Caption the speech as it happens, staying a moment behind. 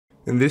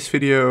In this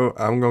video,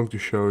 I'm going to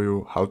show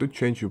you how to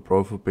change your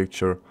profile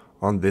picture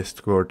on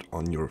Discord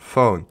on your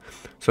phone.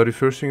 So the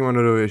first thing you want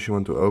to do is you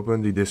want to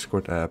open the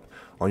Discord app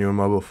on your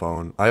mobile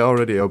phone. I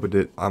already opened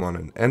it. I'm on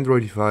an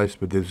Android device,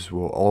 but this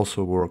will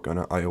also work on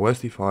an iOS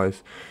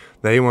device.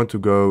 Then you want to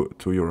go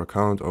to your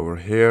account over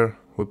here.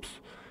 Whoops.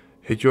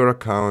 Hit your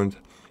account.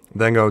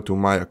 Then go to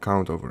my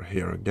account over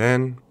here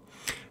again.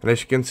 And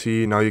as you can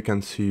see, now you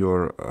can see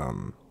your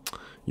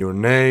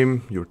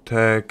name, your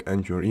tag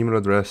and your email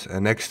address,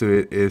 and next to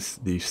it is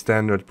the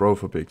standard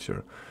profile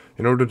picture.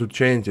 In order to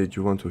change it,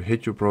 you want to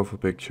hit your profile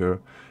picture,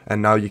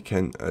 and now you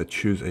can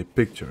choose a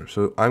picture.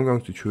 So I'm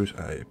going to choose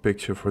a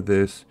picture for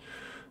this,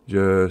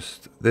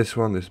 just this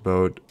one, this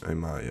boat in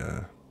my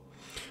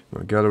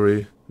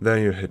gallery.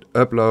 Then you hit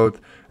upload,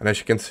 and as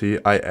you can see,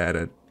 I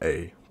added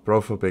a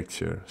profile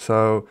picture.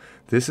 So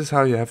this is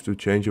how you have to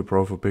change your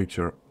profile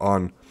picture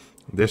on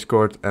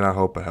Discord, and I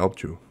hope I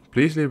helped you.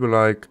 Please leave a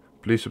like,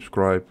 please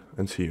subscribe,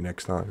 and see you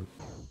next time.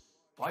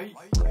 Bye.